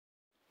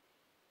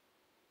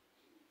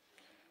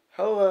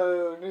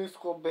Hello, New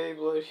School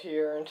Beyblade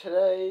here, and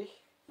today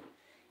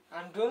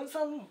I'm doing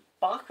some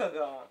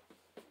Bakugan.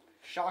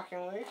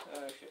 Shockingly.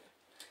 Oh shit.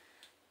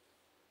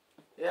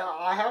 Yeah,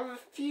 I have a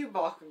few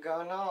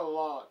Bakugan, not a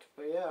lot,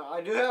 but yeah,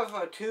 I do have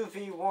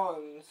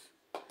 2v1s.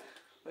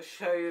 Let's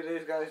show you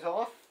these guys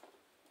off.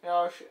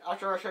 Now,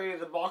 after I show you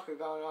the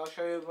Bakugan, I'll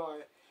show you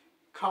my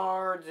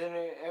cards and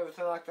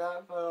everything like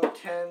that. But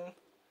 10.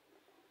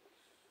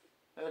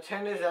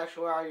 10 is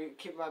actually where I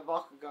keep my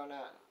Bakugan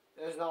at.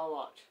 There's not a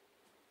lot.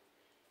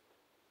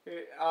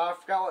 I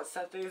forgot what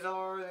set these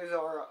are. These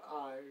are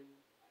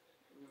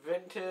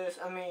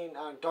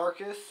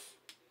Darkest.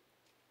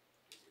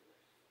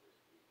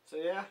 So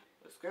yeah,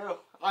 let's go.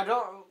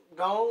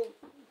 Don't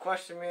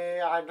question me.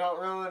 I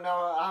don't really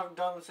know. I haven't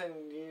done this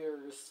in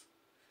years.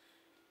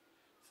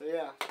 So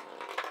yeah.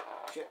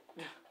 Shit.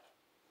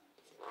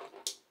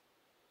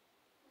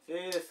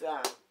 See this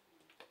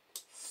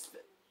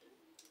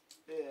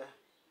yeah.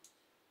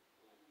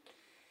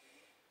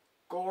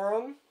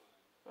 Gorham,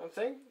 I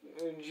think,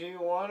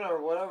 G1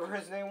 or whatever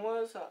his name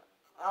was.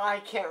 I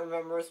can't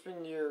remember, it's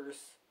been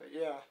years. But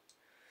yeah.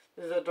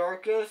 This is the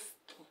Darkest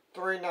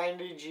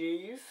 390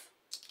 Gs.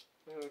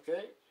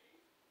 Okay.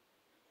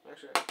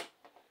 Actually.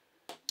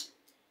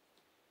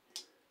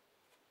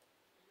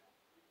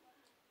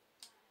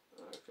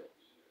 Okay.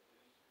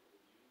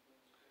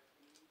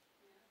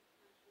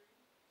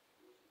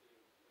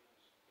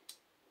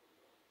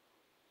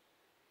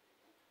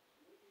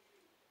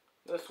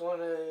 This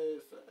one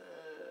is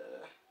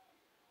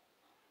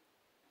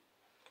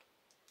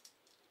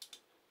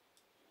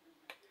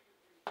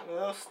a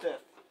little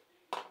stiff.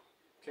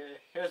 Okay,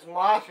 here's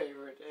my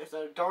favorite. It's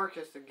the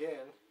Darkest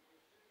again.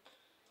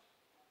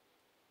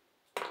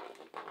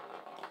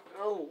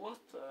 Oh, what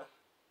the?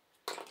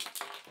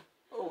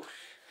 Oh,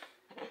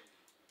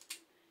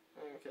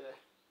 okay.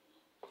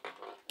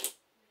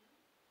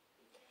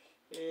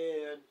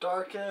 Yeah,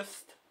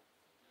 Darkest.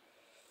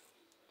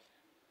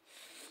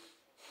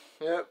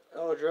 Yep,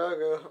 El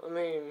Drago.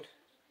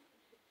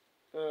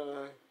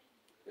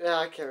 Yeah,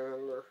 I can't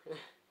remember.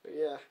 But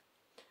yeah,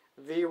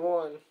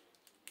 V1.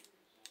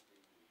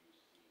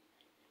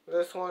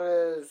 This one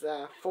is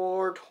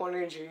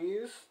 420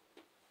 Gs.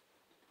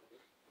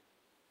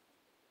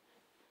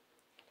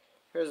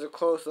 Here's a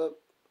close-up.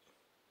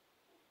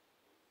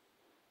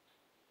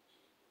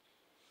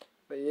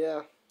 But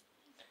yeah,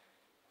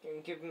 you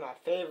can give me my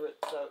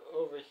favorites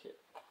over here.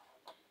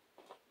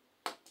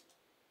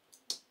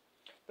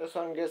 This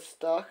one gets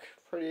stuck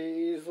pretty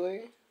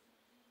easily.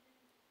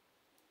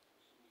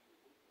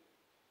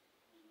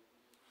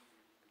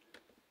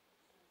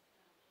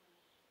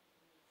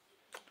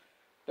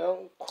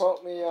 Don't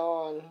quote me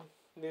on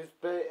these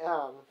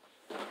Bakugan,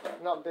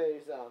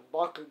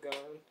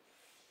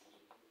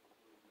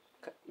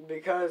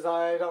 because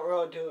I don't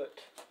really do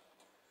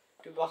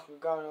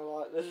Bakugan a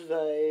lot. This is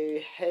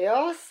a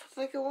Chaos, I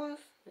think it was.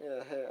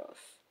 Yeah,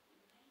 Chaos.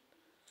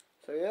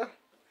 So yeah,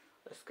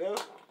 let's go.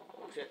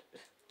 Oh shit.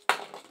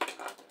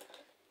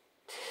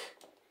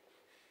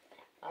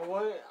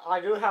 I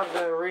do have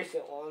the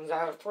recent ones. I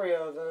have 3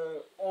 of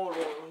the old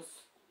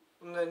ones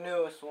and the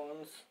newest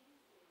ones.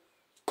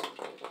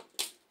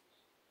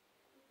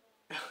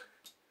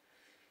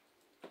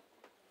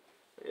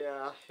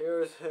 Yeah,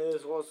 here's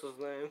what's his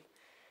name?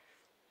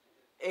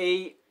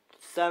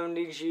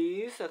 870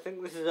 Gs. I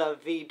think this is a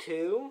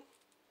V2.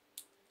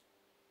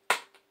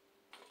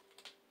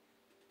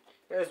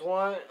 There's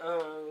one,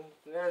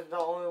 there's the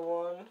only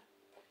one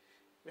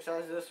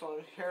besides this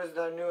one. Here's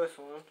the newest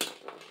one.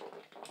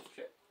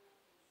 Shit.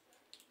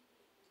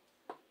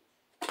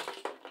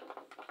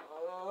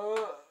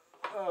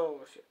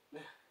 Oh shit.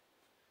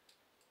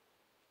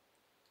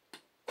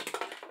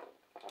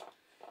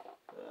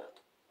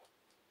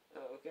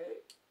 Okay.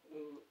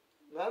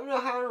 Let me know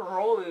how to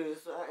roll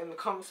these in the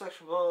comment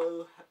section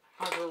below.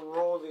 How to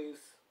roll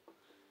these.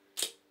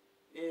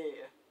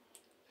 Yeah.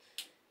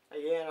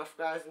 Again, I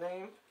forgot his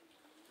name.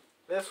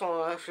 This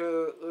one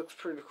actually looks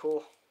pretty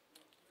cool.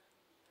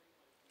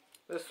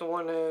 This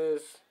one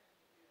is...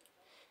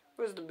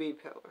 Where's the B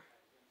power?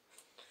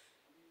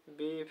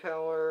 B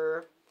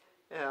power...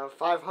 Yeah,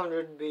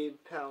 500 B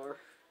power.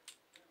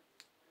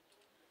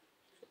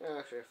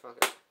 Actually, fuck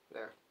it.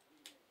 There.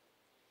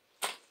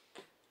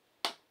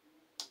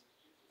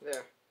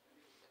 There.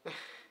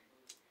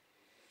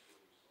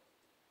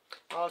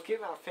 I'll keep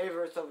my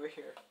favorites over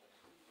here.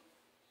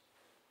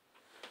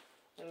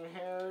 And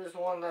here's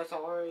one that's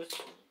always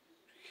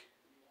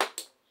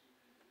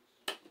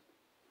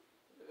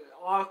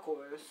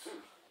Aquas.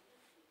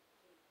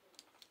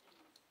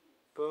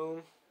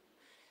 Boom.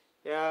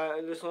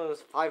 Yeah, this one is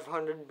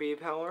 500 B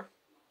power.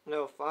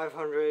 No,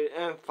 500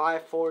 and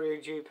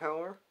 540 G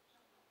power.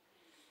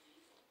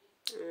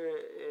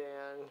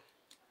 And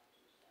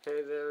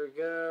okay, there we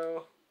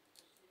go.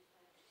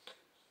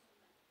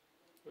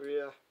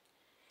 Yeah.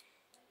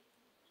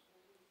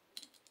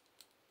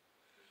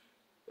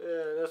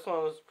 Yeah, this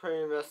one was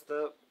pretty messed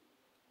up.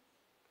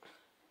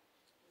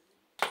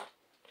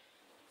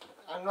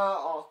 I'm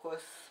not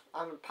Aquas.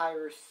 I'm a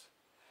Pyrus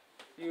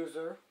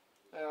user.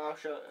 I'll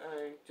show.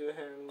 I do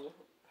him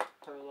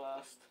her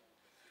last.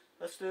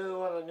 Let's do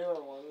one of the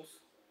newer ones.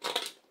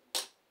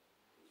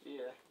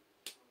 Yeah.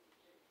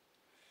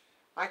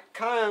 I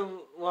kind of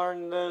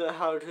learned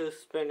how to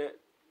spin it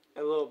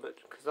a little bit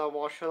because I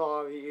watched a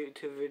lot of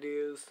YouTube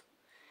videos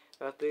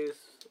about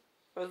these.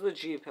 What's the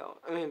G power?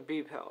 I mean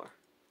B power.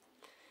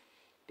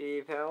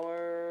 B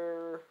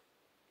power.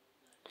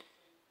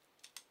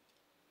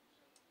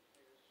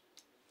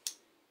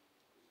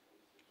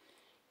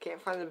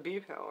 Can't find the B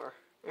power.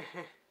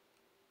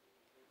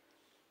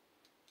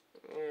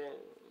 And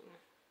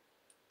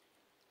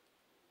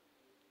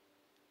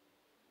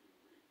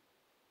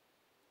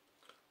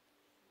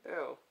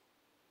oh,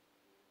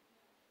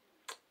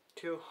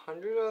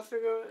 200 I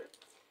think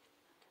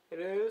it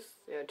is.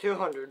 Yeah,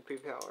 200 B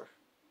power.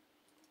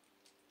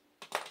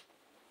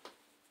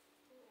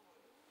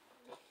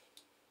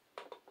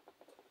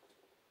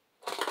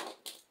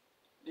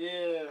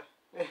 Yeah.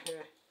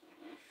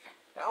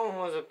 That one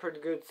was a pretty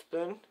good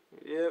spin.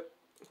 Yep.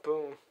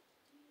 Boom.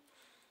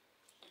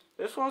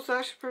 This one's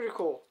actually pretty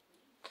cool.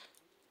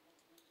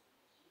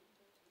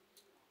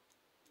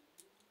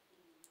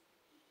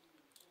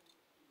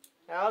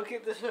 Now I'll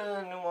keep this in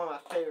one of my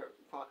favorite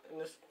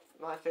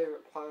my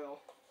favorite pile.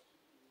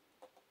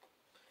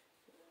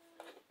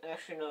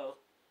 Actually no.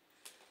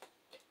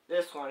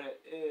 This one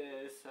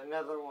is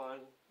another one.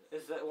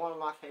 Is one of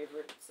my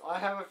favorites. I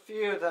have a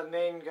few of the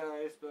main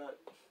guys, but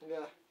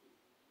yeah.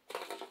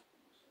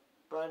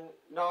 But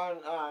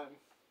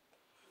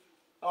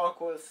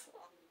Aqua's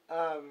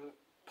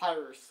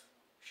Pyrus.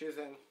 She's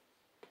in.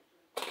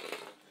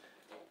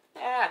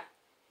 Ah.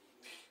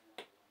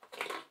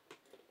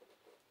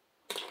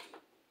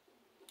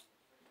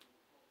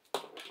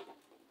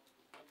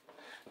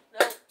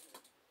 No.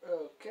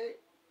 Okay.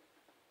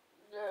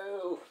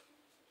 No.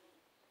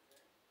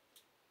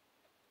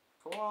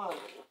 Come on.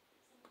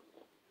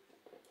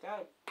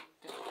 God.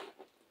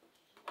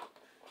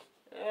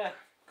 Yeah.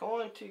 Come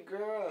on,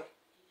 Tigra.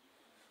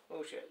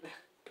 Oh shit.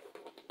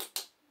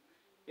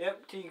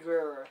 Yep,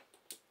 Tigra.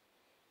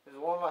 Is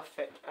one of my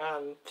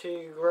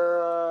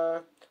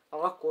Tigra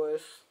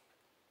Aquas.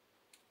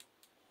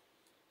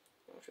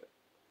 Oh shit.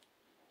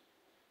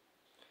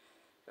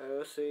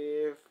 Let's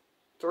see.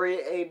 3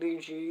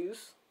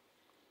 ABGs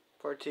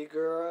for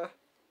Tigra.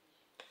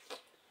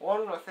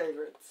 One of my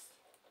favorites.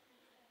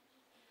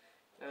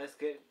 Let's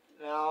get.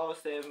 Now I'll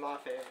save my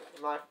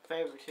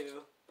favorite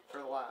two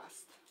for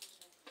last.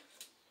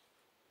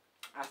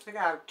 I think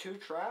I have 2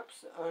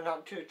 traps. Oh,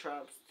 not 2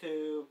 traps.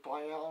 2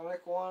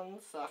 bionic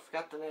ones. I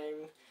forgot the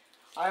name.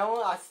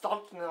 I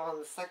stopped them on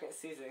the 2nd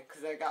season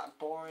because they got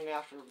boring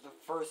after the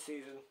 1st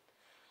season.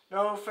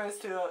 No offense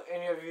to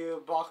any of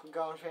you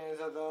Bakugan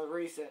fans of the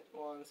recent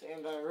ones.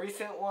 And the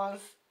recent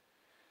ones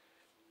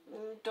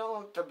don't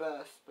look the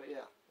best. But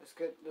yeah, let's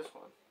get this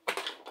one.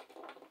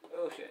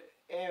 Oh shit.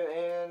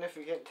 And if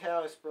you can't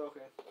tell, it's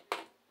broken.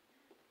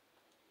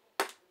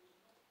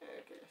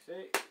 Okay,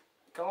 see?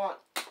 Come on.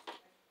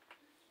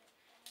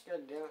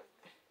 God damn it.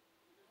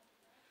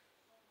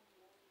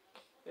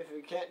 If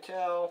you can't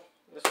tell,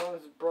 this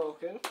one's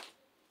broken.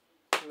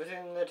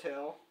 Missing the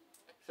tail.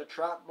 It's a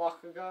trap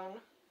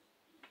Bakugan.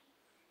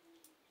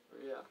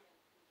 Yeah.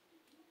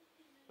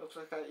 Looks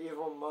like an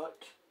evil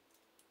mutt.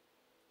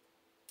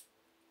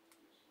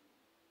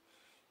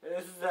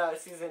 This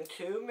is season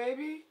 2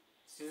 maybe?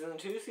 Season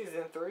 2,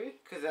 season 3?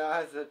 Because it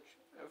has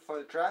for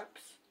the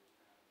traps.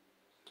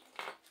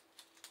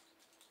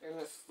 And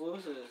it's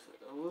loose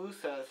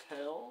as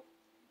hell.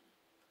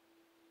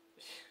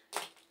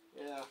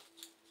 Yeah.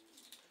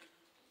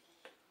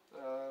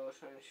 What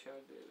trying to show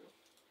you?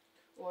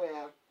 Oh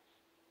yeah.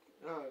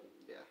 Oh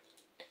yeah.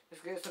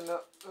 Let's get some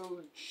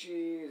OGs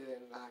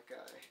in that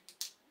guy.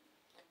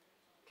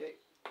 Okay,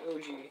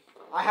 OG.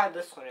 I had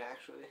this one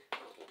actually.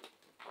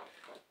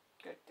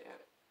 God damn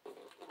it.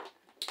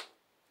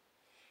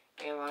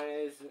 And mine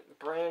is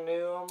brand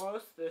new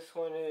almost. This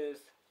one is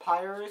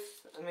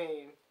Pyrus.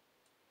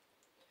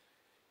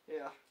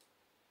 Yeah.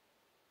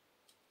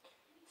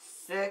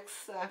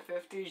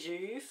 650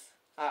 Gs.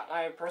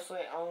 I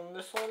personally own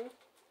this one.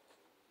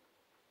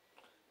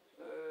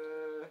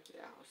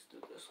 Yeah, let's do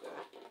this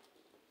guy.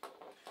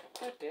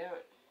 God damn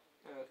it.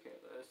 Okay,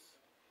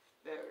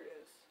 there it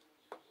is.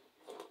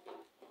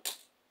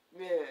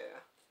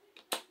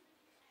 Yeah.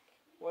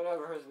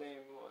 Whatever his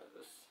name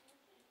was.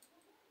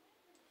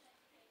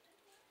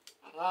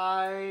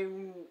 I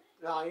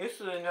used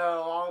to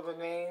know all the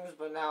names,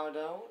 but now I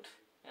don't.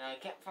 And I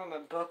can't find a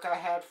book I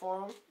had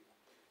for him.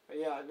 But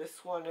yeah,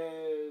 this one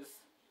is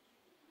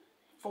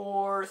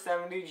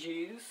 470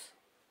 Gs.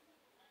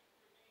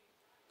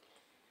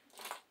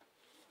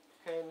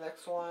 Okay,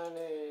 next one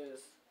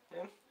is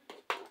him.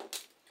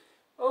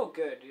 Oh,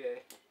 good,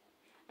 yay.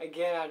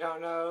 Again, I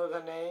don't know the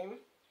name.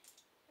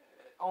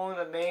 Only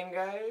the main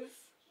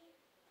guys.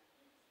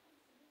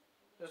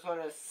 This one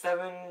is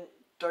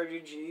 730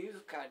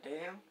 Gs,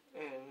 goddamn.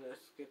 And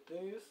let's get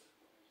these.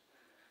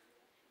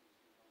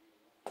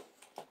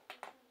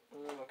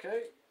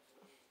 Okay.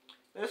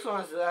 This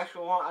one's the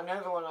actual one,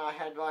 another one I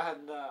had, but I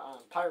had the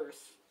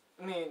Pyrus.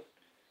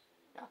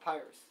 Yeah,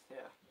 pirates,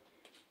 yeah.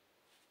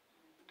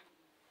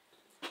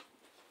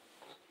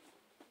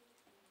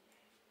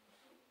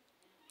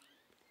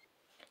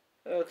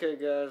 Okay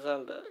guys,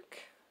 I'm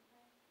back.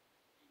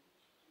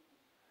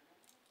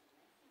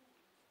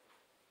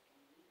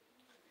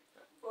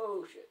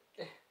 Oh shit.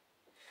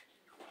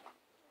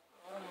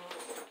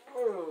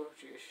 Oh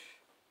jeez.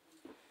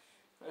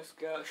 Let's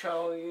go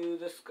show you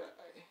this guy.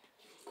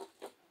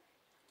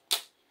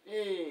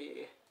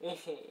 Yay.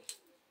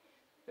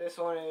 This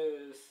one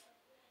is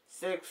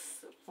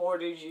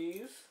 640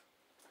 Gs.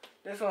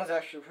 This one's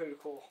actually pretty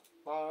cool.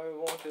 I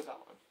won't do that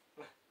one.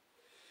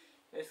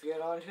 Let's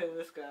get on to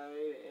this guy,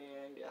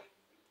 and yeah.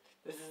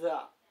 This is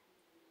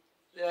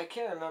I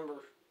can't remember.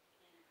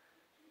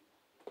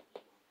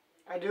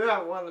 I do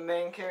have one of the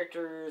main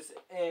characters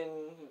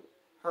in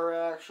her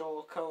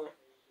actual color.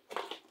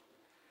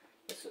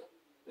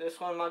 This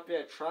one might be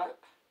a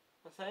trap,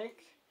 I think.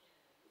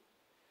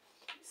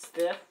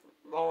 Stiff,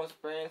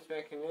 almost brand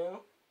spanking new.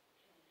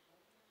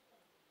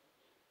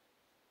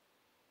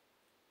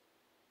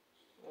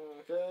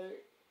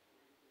 Okay.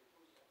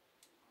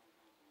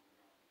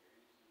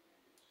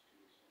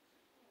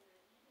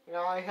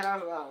 Now I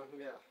have,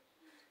 yeah.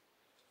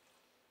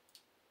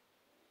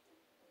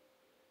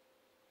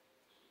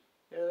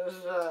 Yeah, this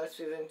is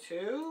season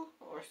 2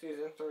 or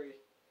season 3?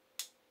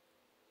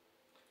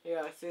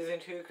 Yeah, season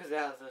 2 because it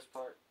has this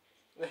part.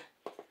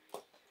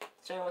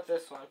 Same with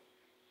this one.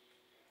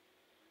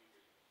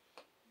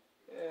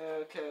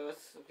 Okay,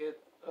 let's get.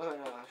 Oh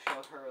no, I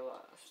showed her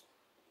last.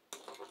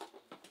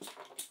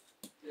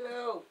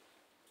 No!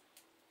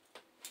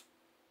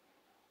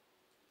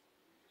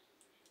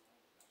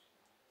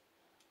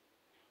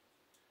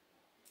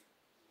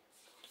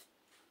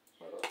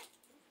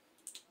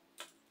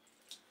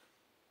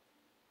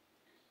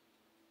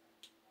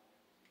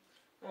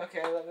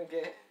 Okay, let me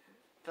get.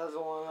 That's the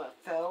one that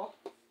fell.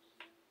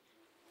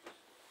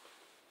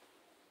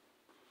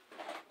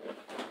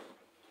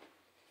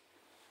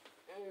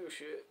 Oh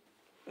shit.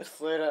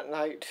 It's late at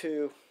night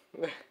too.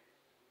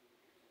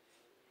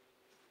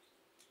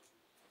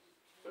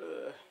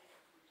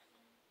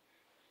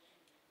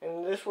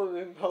 And this will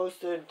be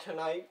posted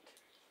tonight.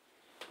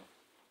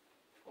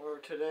 Or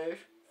today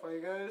for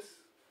you guys.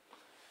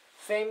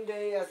 Same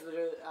day as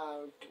the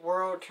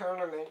World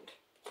Tournament.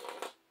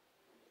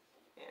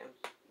 And,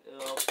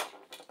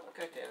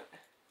 God damn it.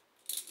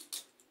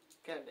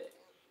 God damn it.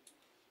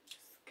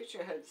 Get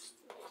your heads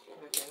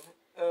looking.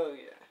 Oh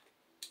yeah.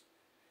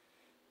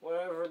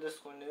 Whatever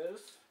this one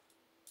is.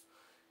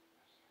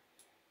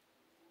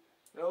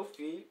 No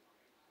feet.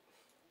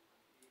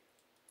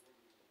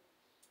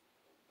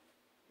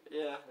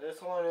 Yeah,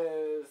 this one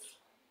is.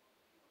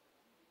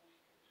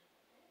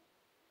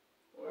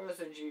 Where's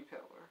the G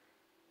power?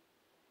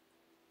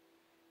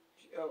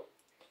 Oh,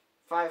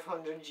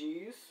 500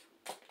 Gs.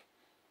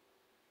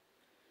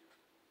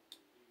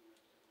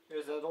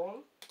 Here's the other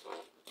one.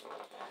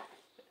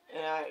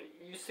 And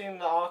you've seen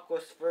the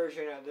Aquas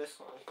version of this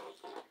one.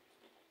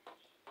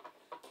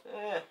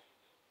 Yeah.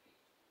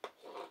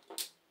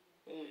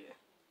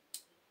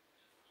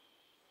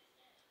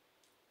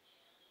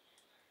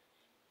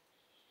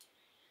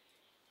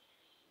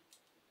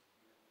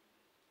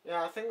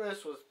 Yeah, I think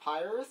this was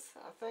Pirates,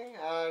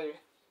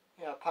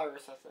 yeah,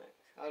 Pirates, I think.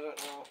 I don't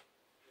know.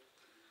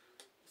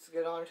 Let's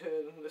get on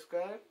to this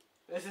guy.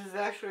 This is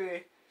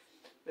actually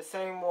the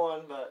same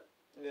one, but,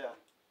 yeah.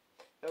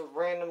 The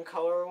random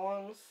color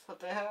ones that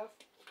they have.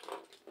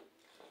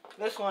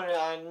 This one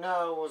I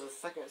know was a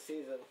second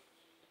season.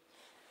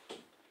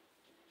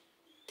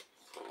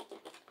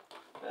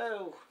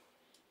 Oh.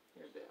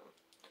 You're down.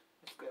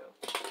 Let's go.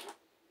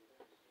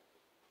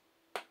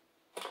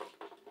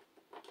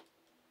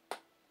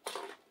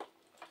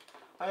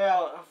 Oh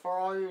yeah, for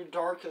all you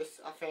Darkest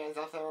fans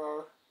out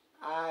there,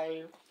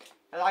 I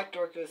like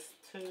Darkest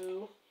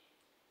too,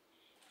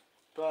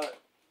 but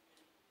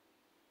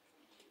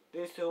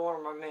these two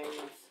are my mains.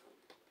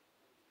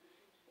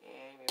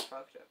 And you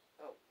fucked up.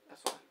 Oh,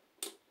 that's why.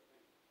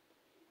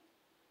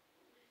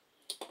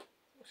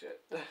 Oh,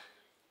 shit.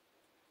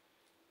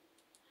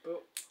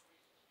 Boop.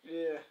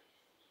 Yeah.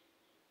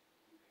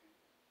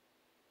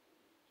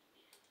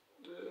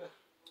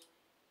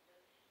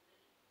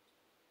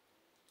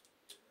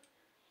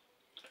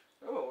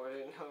 Oh, I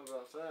didn't know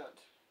about that.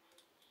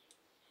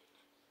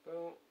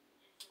 Boom.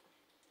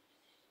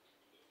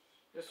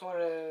 This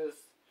one is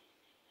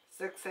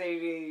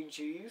 680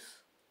 Gs.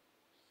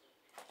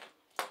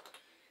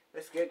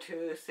 Let's get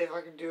to see if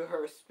I can do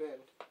her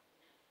spin.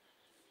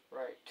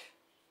 Right.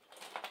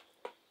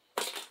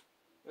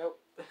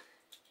 Nope.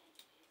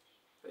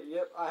 But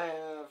yep, I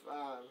have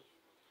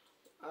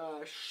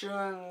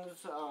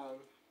Shun's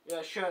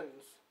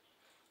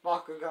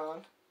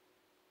Bakugan.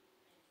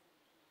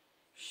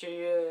 She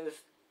is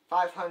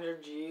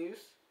 500 Gs.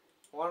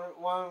 One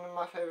of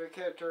my favorite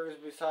characters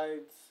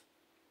besides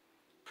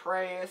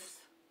Preyas.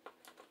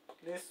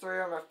 These three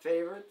are my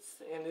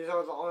favorites, and these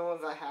are the only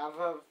ones I have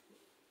of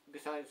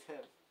besides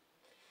him.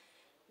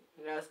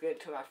 Now let's get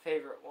to my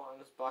favorite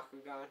ones,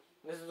 Bakugan.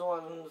 This is the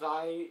ones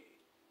I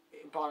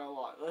bought a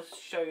lot. Let's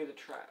show you the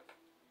trap.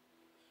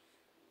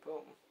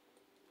 Boom.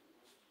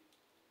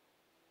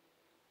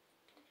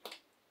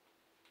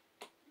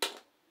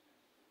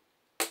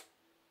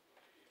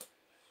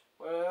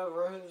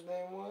 Whatever his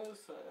name was.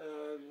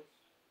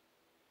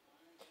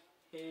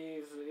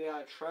 He's,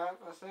 yeah, Trap,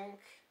 I think.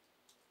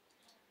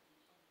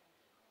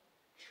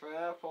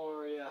 Trap,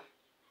 or, yeah.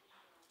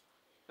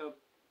 Nope.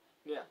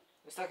 Yeah.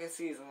 The second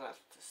season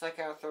left.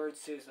 Second or third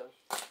season.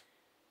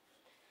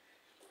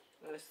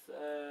 This,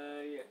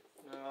 yeah.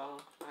 No,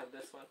 I had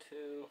this one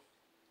too.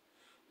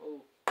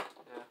 Oh,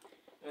 yeah.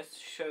 Let's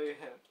show you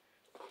him.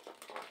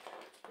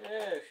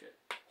 Yeah, shit.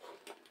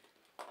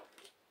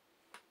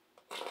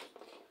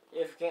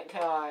 If you can't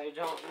tell, I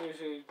don't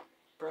usually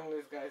bring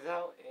these guys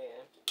out.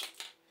 And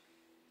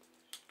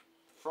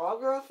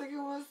Frogger, I think it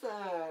was.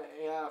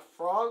 Yeah,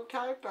 Frog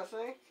type, I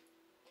think.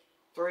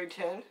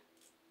 310.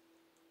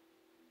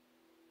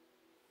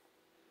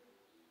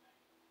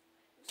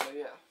 So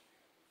yeah.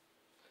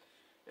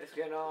 Let's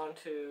get on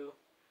to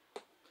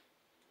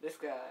this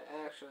guy,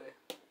 actually.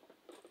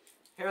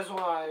 Here's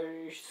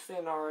one you've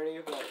seen already,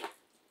 but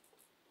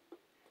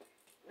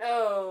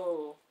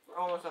no!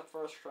 Almost a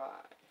first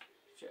try.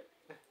 Shit.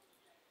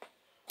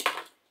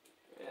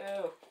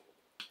 No.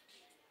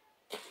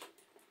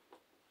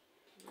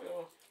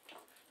 No.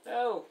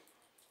 No!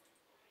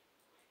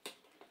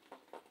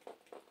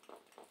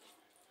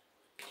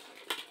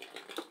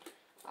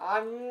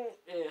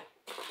 Yeah.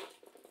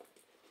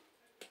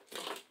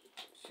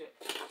 Shit.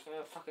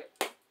 Oh, fuck it.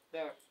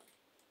 There.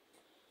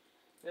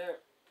 There.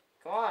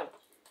 Come on.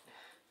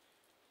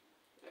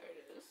 There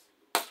it is.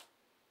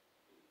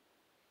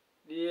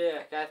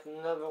 Yeah, that's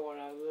another one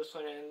out of this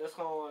one, and this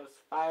one was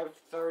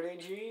 530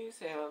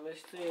 G's. And let me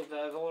see if the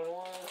other one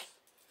was.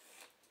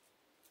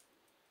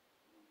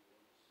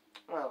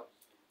 Oh,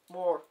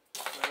 more.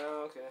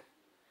 Okay.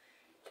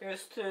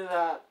 Here's to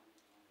that.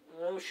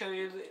 Let me show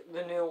you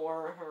the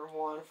newer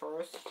one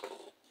first.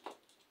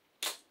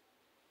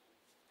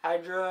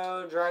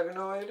 Hydro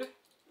Dragonoid.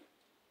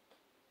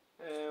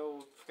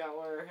 Forgot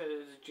where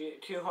his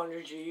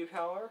 200 G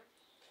power.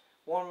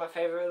 One of my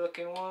favorite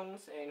looking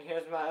ones, and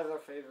here's my other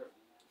favorite.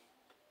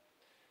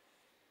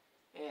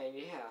 And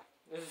yeah,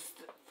 this is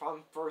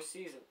from first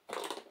season.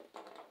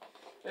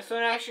 This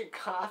one actually,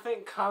 I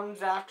think,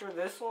 comes after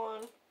this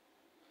one.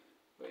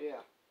 But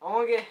yeah, I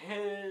want to get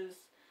his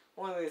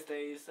one of these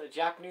days, a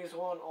Japanese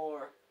one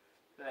or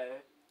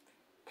the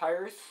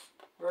Pirates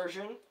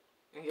version,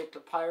 and get the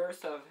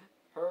Pirates of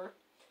her,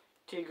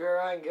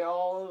 Tigura, and get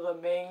all of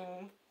the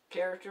main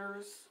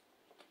characters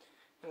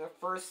in the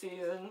first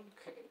season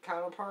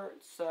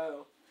counterparts,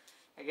 so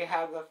I can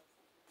have the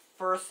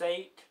first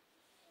 8.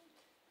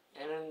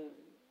 And then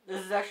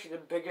this is actually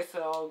the biggest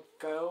that I'll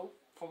go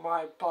for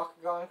my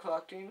Bakugan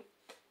collecting,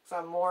 because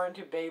I'm more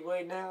into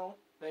Beyblade now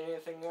than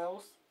anything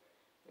else.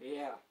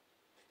 Yeah.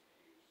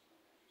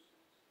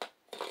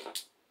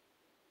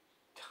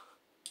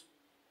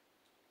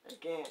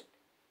 Again.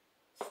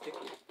 Sticky.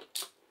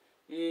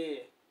 Yeah.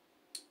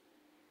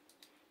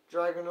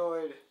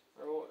 Dragonoid.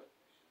 Or what?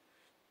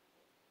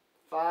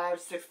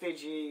 560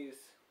 G's.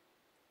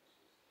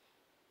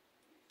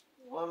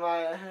 One of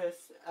my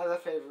other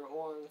favorite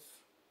ones.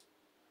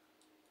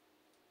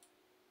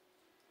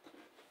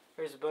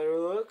 Here's a better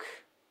look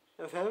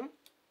of him.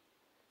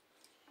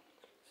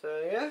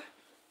 So yeah.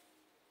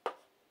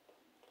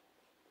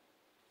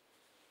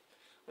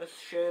 Let's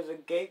show the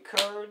gate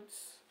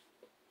cards.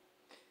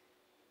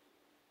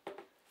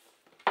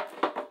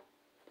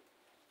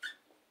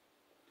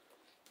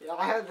 Yeah,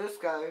 I had this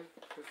guy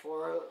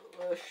before.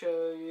 Let's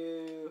show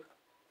you.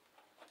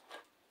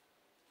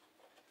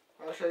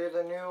 I'll show you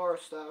the newer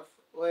stuff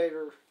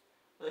later.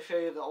 Let's show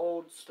you the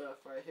old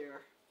stuff right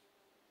here.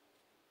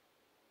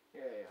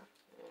 Yeah.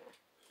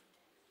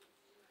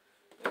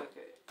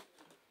 Okay.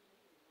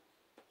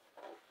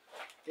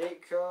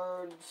 Gate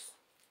cards.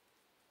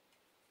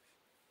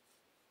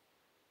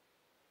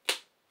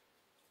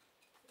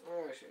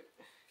 Oh shit.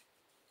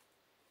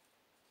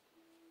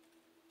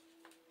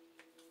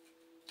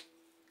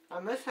 I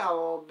miss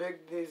how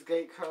big these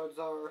gate cards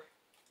are.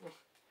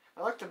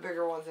 I like the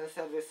bigger ones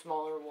instead of the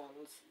smaller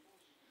ones.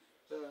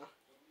 So,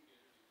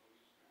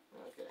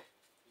 okay.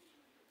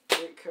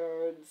 Gate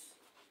cards.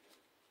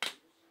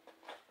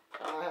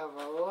 I have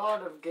a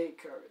lot of gate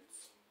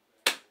cards.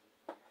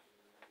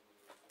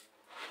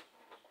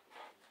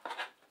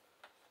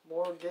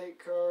 More gate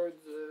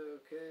cards,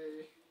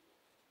 okay.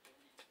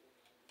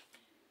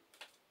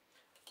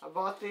 I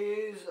bought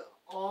these,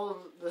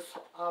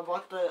 I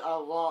bought a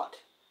lot.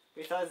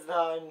 Besides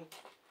the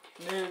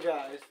new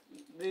guys.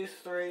 These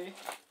 3.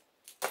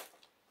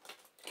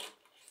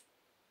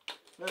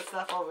 This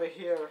stuff over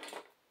here.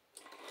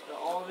 So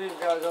all these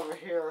guys over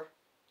here.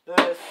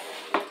 This,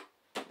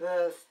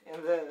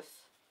 and this.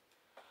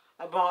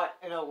 I bought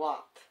in a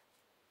lot.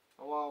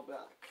 A while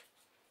back.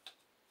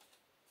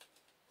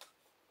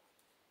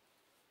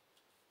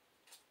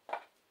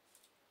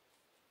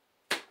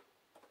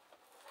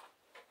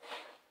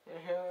 And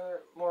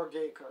here, more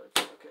gate cards.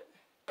 Okay.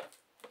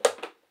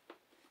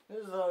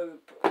 This is a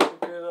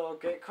good little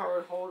gate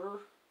card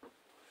holder.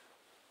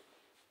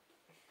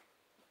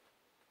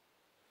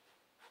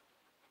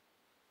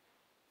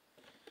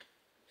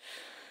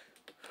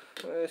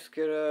 Let's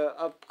get a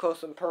up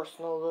close and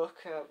personal look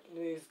at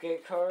these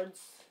gate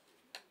cards.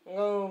 I'm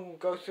going to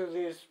go through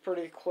these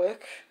pretty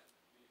quick.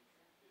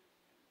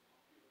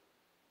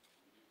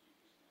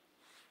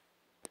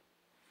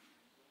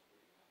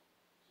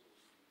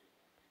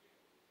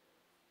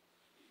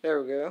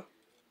 There we go.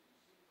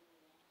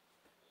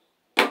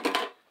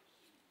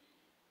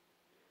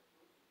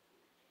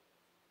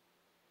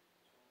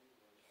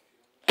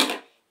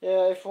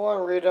 Yeah, if you want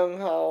to read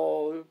them,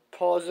 I'll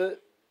pause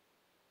it.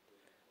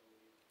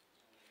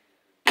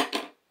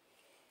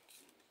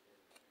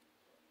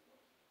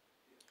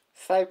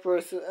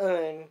 Cypress,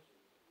 yeah,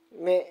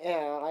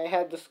 I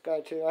had this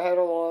guy too. I had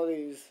a lot of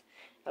these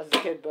as a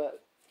kid,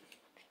 but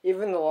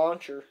even the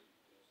launcher.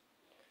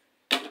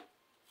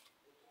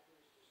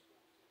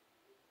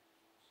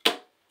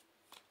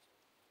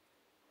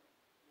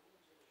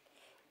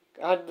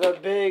 I had the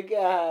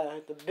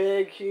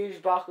big,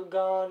 huge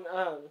Bakugan,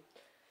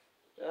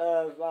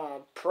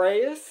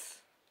 Preyas,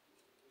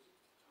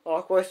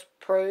 Aquas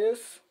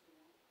Preyas,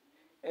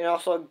 and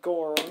also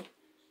Gorm.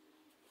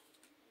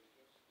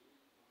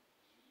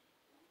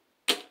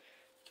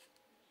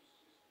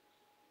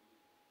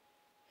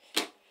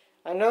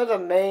 I know the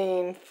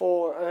main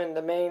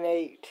the main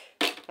 8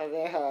 that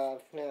they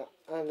have now,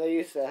 and they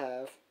used to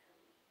have.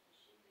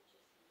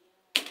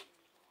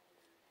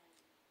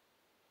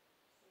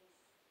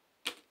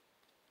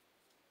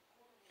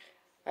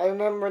 I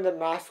remember the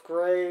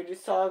Masquerade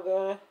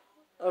saga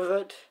of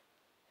it.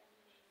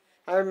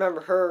 I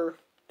remember her,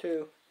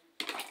 too.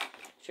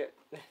 Shit.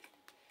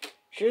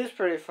 She was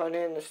pretty funny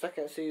in the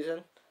second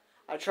season.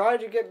 I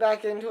tried to get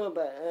back into it,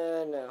 but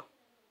no.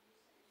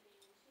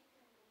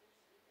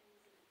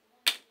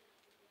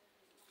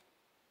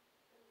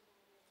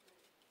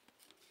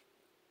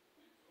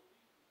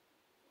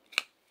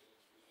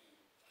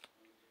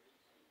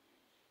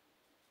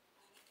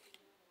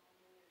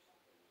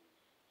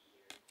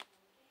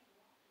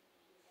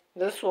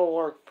 This will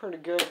work pretty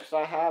good because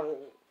I have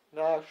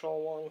the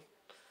actual one.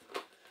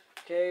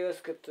 Okay, let's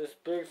get this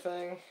big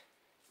thing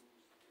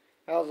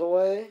out of the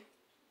way.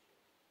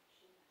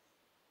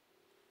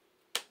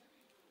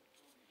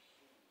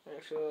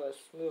 Actually, let's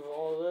move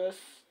all this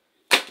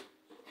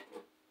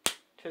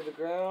to the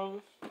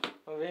ground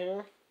over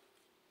here.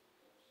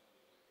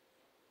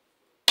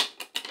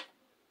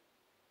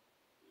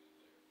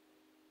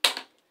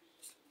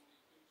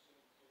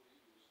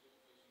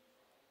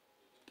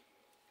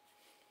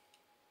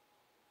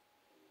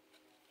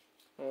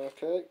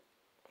 Okay.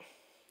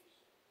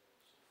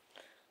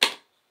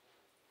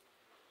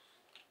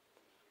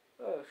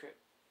 Oh shit.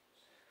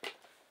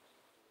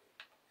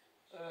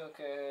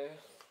 Okay.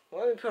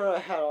 Let me put a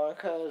hat on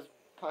because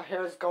my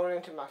hair is going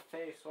into my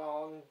face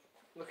while I'm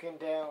looking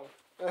down.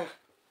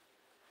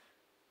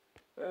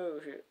 Oh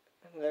shit.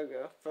 There we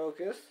go.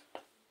 Focus.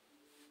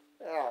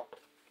 Ow.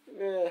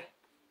 Yeah.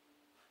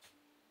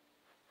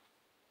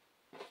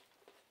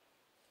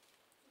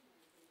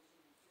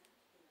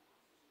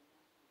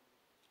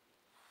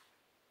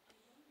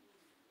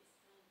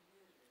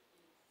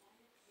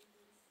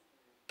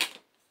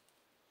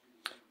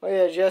 Oh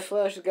yeah, just to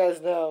let you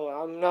guys know,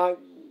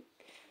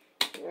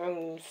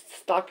 I'm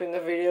stopping the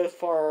videos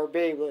for our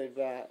Beyblade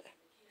bat.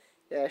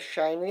 Yeah,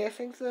 shiny I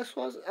think this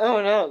was.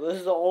 Oh no, this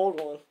is the old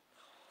one.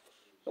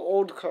 The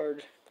old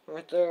card.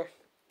 Right there.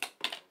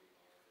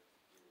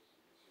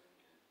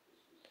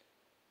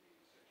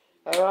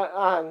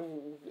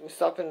 I'm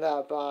stopping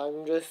that, but I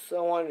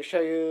wanted to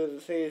show you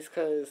these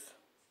because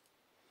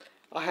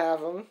I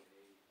have them.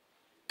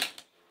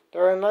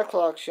 They're in my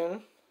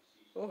collection.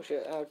 Oh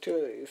shit, I have 2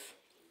 of these.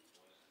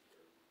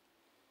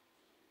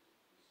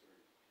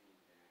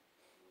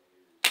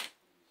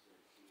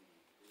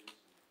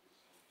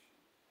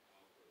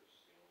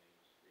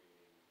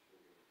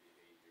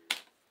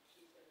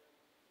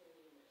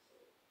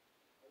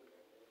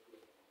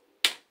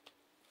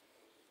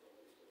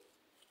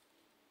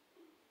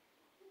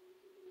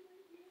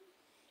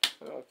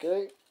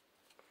 Okay.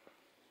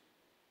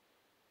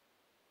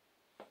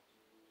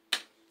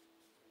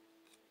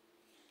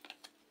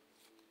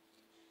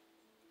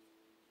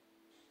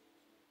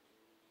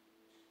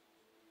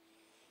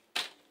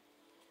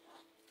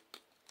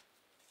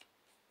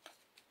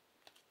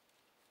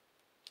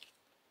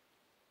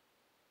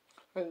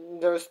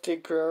 And there's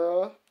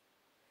Tikura.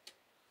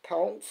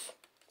 Pounce.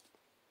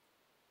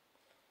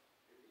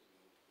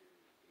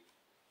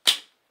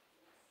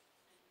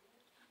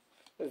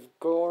 There's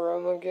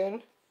Gorham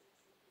again.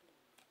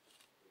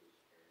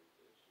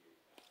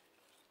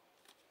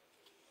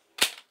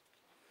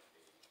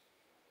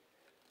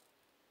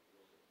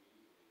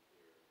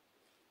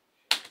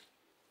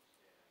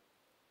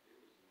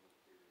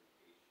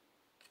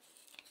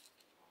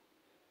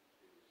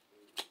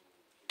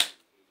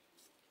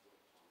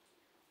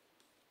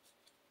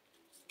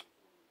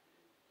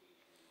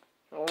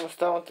 Almost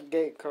done with the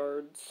gate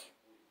cards.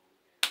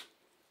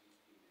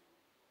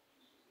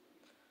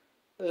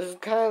 This is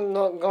kind of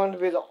not going to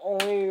be the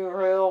only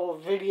real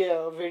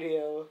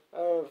video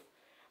of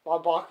my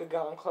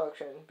Bakugan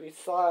collection.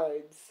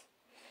 Besides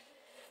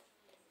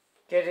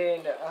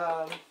getting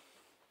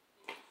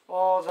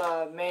all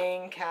the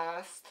main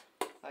cast,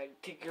 like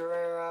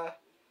Tigurera.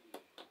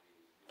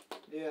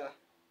 Yeah.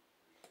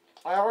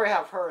 I already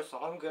have her, so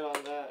I'm good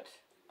on that.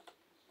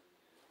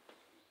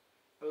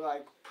 But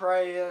like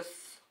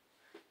Preyas,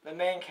 the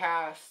main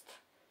cast.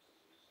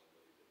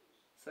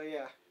 So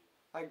yeah.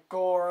 Like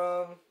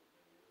Gorham.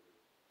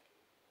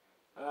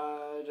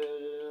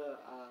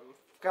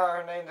 Forgot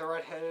her name, the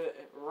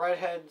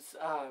redhead's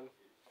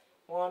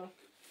one.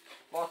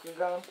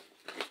 Bakugan.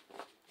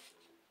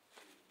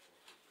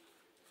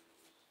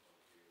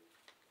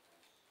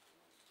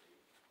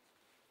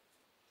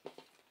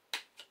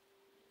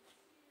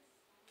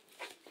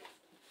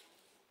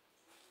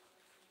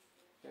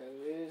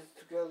 And these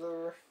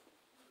together.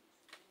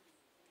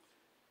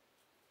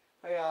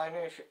 Oh yeah,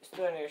 I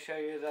still need to show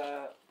you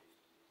the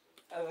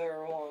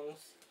other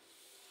ones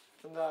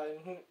from the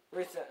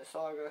recent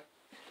saga.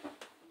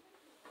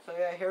 So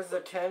yeah, here's the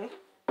 10.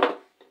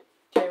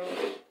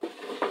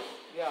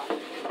 Yeah,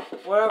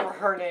 whatever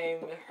her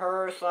name,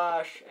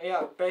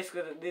 yeah,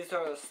 basically these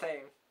are the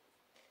same.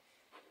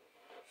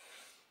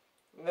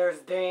 There's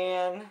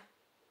Dan.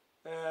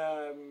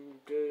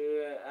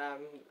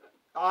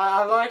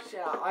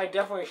 I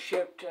definitely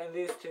shipped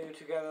these two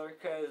together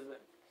because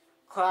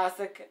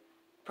classic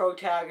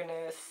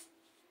protagonist,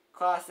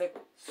 classic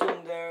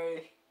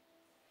tsundere.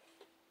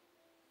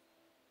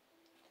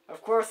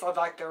 Of course, I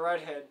like the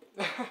redhead.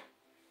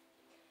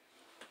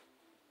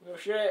 No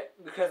shit,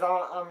 because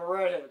I'm a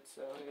redhead,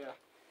 so yeah.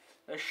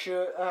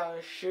 Shu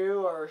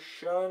or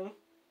Shun.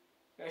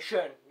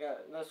 Shun, yeah,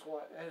 that's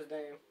what his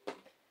name.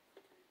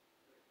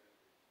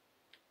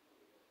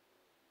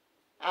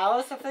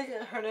 Alice, I think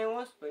her name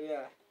was, but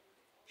yeah.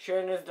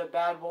 Shun is the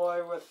bad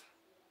boy with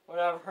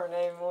whatever her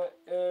name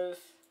is.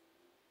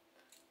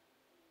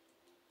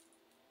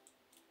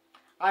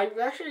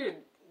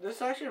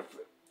 This actually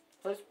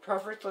fits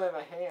perfectly in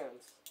my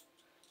hands,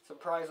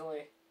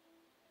 surprisingly.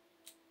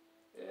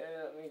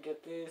 Yeah, let me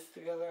get these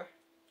together.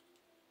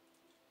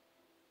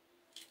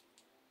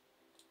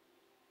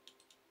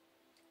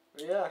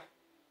 But yeah.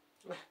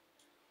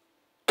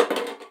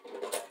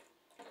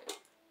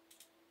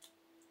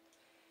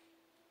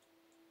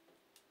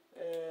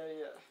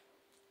 Yeah.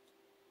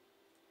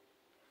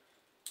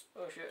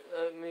 Oh shit,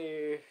 let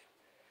me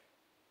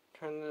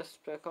turn this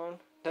back on.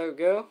 There we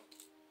go.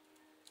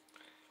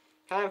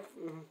 Kind of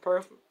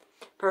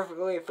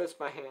perfectly fits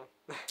my hand.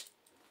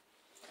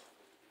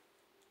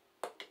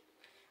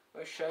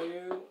 I'll show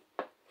you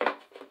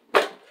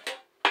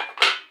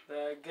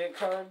the gate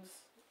cards.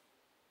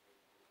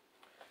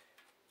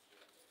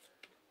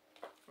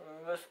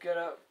 Let's get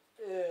up.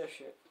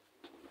 Shit.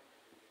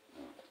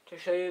 To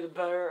show you the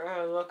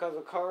better look of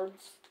the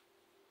cards.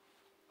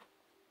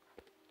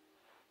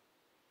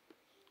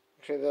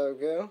 Okay, there we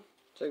go.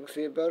 So you can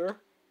see it better.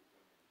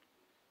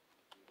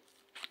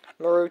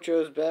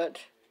 Marucho's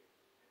bet.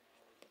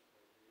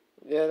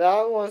 Yeah,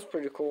 that one's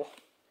pretty cool.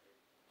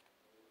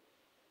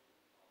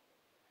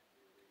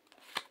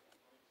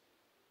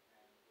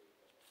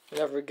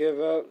 Never give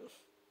up.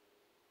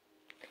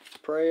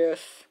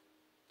 Preyas.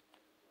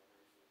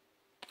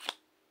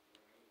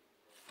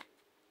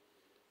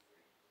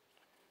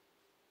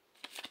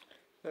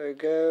 There we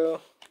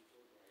go.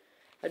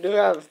 I do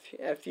have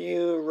a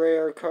few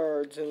rare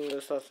cards in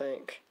this, I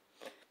think.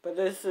 But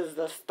this is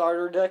the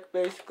starter deck,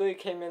 basically.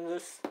 Came in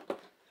this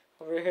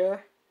over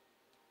here.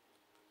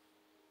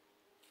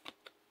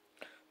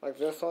 Like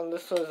this one.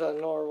 This was a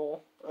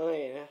normal.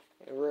 A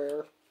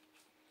rare.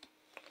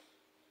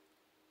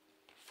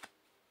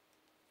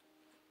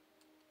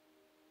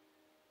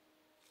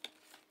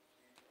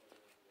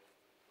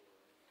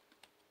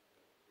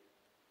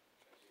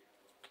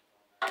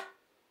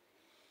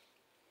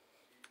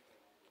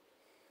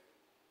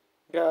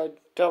 Got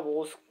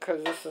doubles,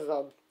 because this is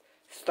a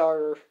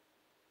starter.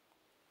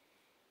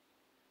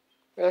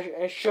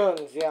 And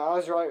Shun's, yeah, I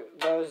was right,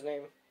 that was his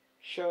name.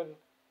 Shun.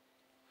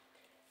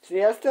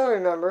 See, I still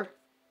remember.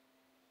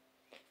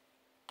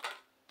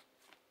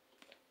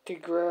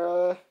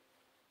 Tigrera.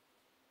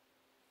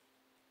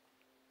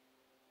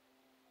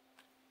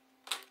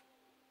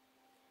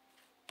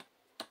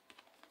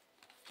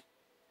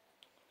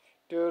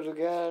 Do it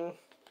again.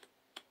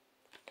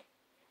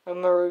 And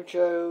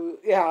Marucho.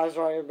 Yeah, I was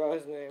right about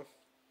his name.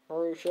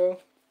 Marucho.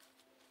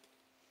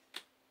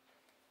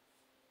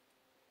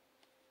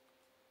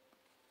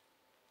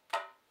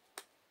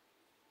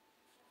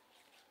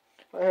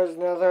 Here's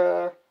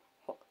another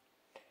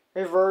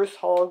reverse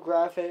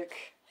holographic.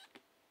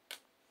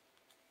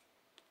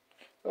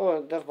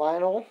 Oh, the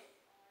vinyl.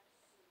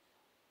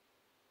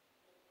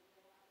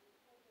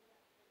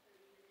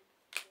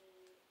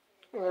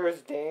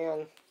 There's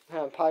Dan.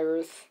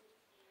 Pyrus.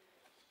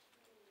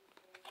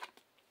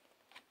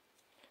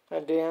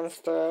 Dan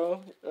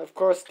style. Of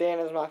course, Dan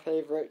is my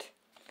favorite.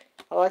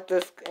 I like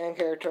this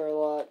character a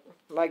lot.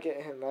 Might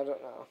get him, I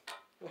don't know.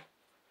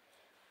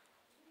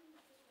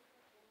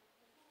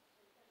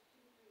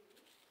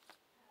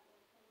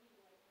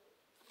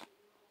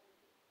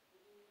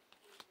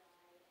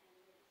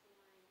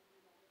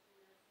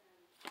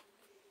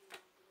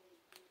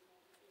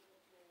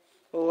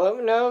 let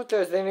me know if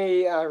there's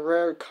any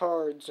rare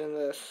cards in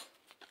this.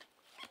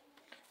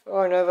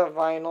 Or another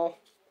vinyl.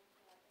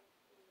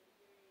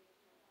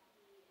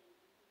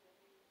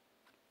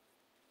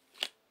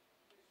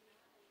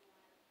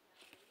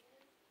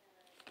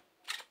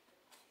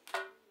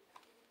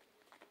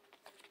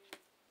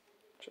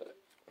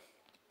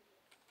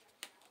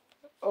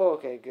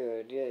 Okay,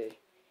 good. Yay.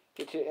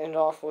 Get to end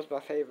off with my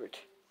favorite.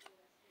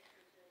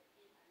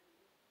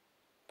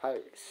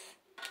 Pirates.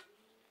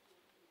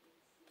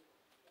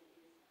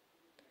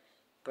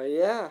 But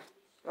yeah.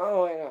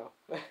 Oh, wait, no.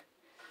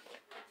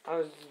 I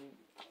was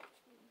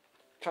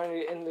trying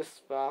to end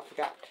this, but I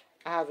forgot.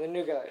 I have the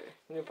new guy.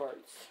 New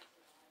parts.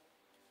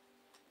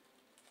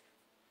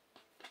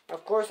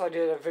 Of course I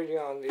did a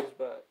video on these,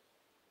 but...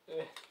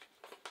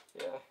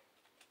 yeah.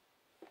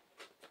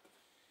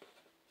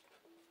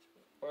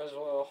 Or as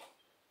well.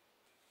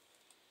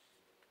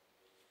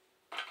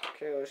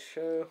 Okay, let's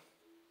show.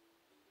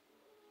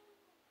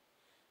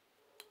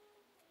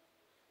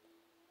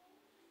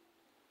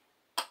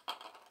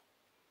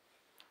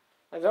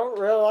 I don't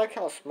really like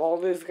how small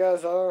these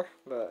guys are,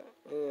 but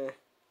yeah.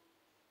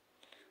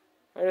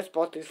 I just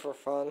bought these for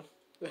fun.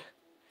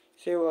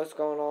 See what's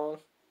going on.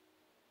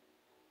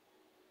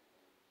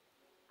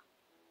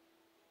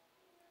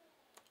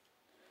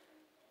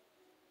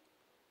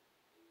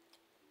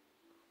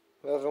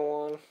 Another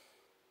one.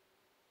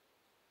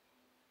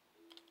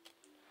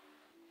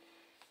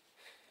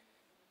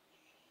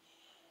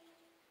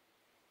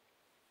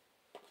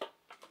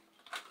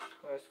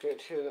 Let's get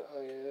to the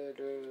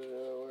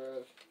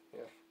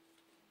yeah.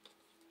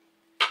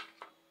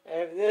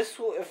 And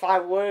if I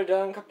would have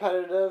done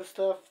competitive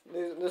stuff,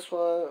 this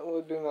one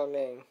would be my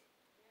main.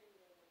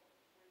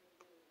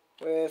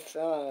 With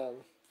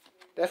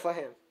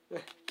definitely him,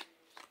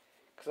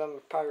 cause I'm a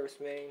Pirates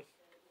main.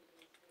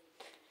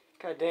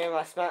 God damn,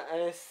 I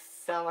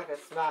just sound like a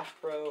Smash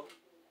Bro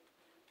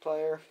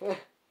player.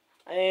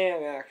 I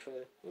am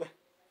actually.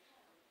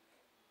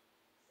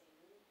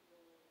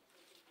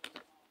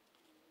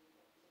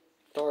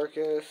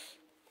 Darkest,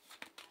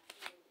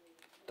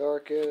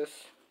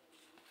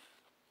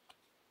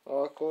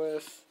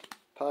 Aquas,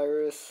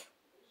 Pyrus.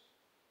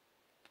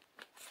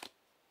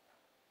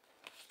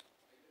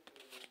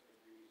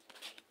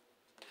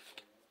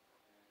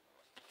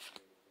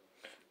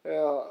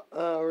 Yeah,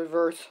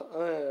 reverse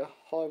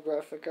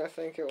holographic, I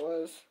think it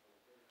was.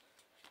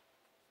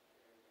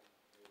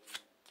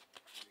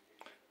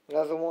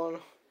 Another one.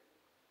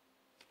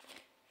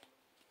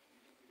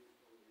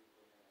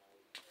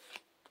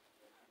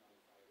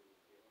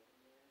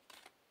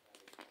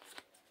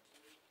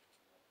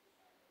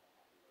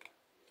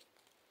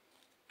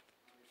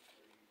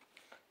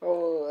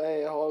 Oh,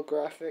 a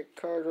holographic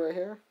card right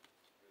here.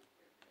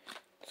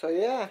 So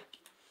yeah,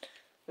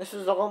 this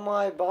is all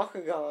my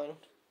Bakugan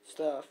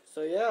stuff.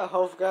 So yeah,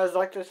 hope you guys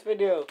like this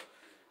video.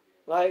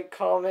 Like,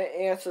 comment,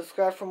 and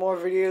subscribe for more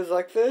videos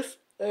like this.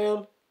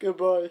 And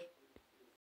goodbye.